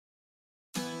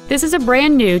This is a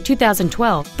brand new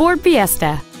 2012 Ford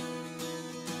Fiesta.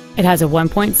 It has a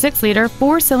 1.6-liter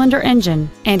four-cylinder engine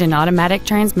and an automatic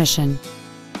transmission.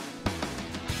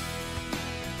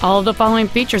 All of the following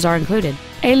features are included: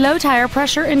 a low tire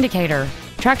pressure indicator,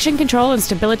 traction control and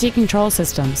stability control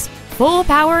systems, full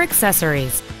power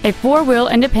accessories, a four-wheel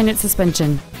independent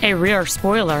suspension, a rear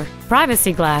spoiler,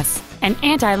 privacy glass, an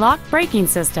anti-lock braking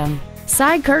system,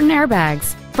 side curtain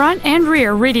airbags, front and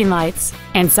rear reading lights,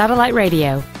 and satellite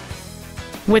radio.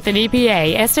 With an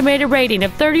EPA estimated rating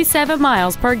of 37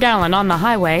 miles per gallon on the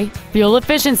highway, fuel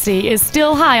efficiency is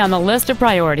still high on the list of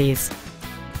priorities.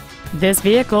 This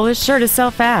vehicle is sure to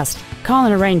sell fast. Call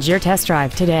and arrange your test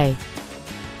drive today.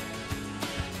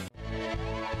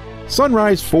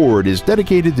 Sunrise Ford is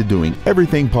dedicated to doing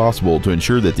everything possible to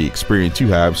ensure that the experience you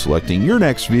have selecting your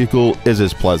next vehicle is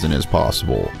as pleasant as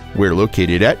possible. We're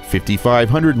located at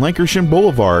 5500 Lankershim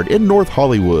Boulevard in North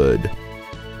Hollywood.